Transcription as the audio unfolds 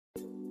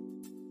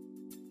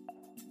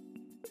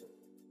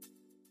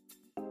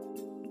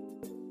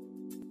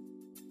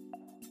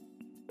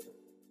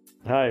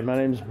Hi, my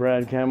name is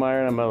Brad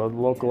Kammeyer, and I'm a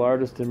local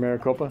artist in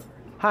Maricopa.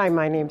 Hi,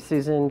 my name's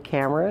Susan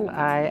Cameron.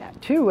 I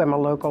too am a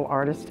local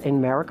artist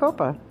in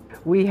Maricopa.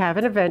 We have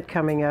an event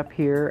coming up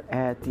here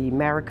at the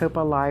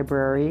Maricopa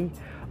Library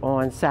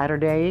on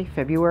Saturday,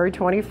 February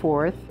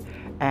 24th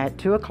at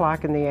 2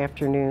 o'clock in the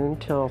afternoon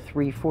till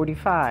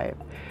 3:45.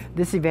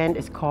 This event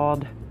is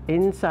called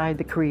Inside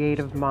the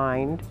Creative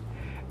Mind,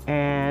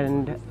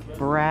 and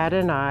Brad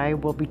and I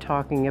will be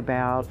talking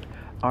about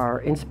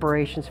our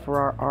inspirations for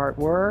our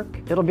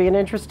artwork. It'll be an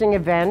interesting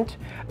event.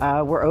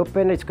 We're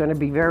open. It's going to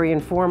be very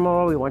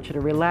informal. We want you to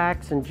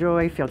relax,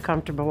 enjoy, feel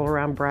comfortable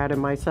around Brad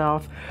and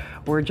myself.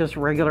 We're just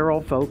regular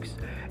old folks,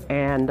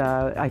 and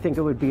I think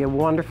it would be a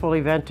wonderful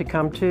event to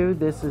come to.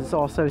 This is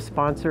also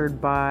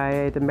sponsored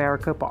by the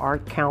Maricopa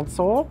Arts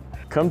Council.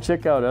 Come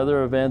check out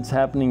other events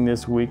happening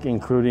this week,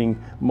 including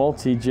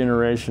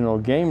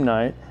multi-generational game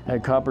night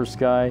at Copper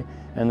Sky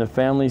and the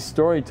family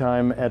story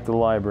time at the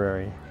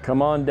library.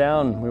 Come on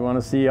down, we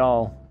want to see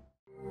y'all.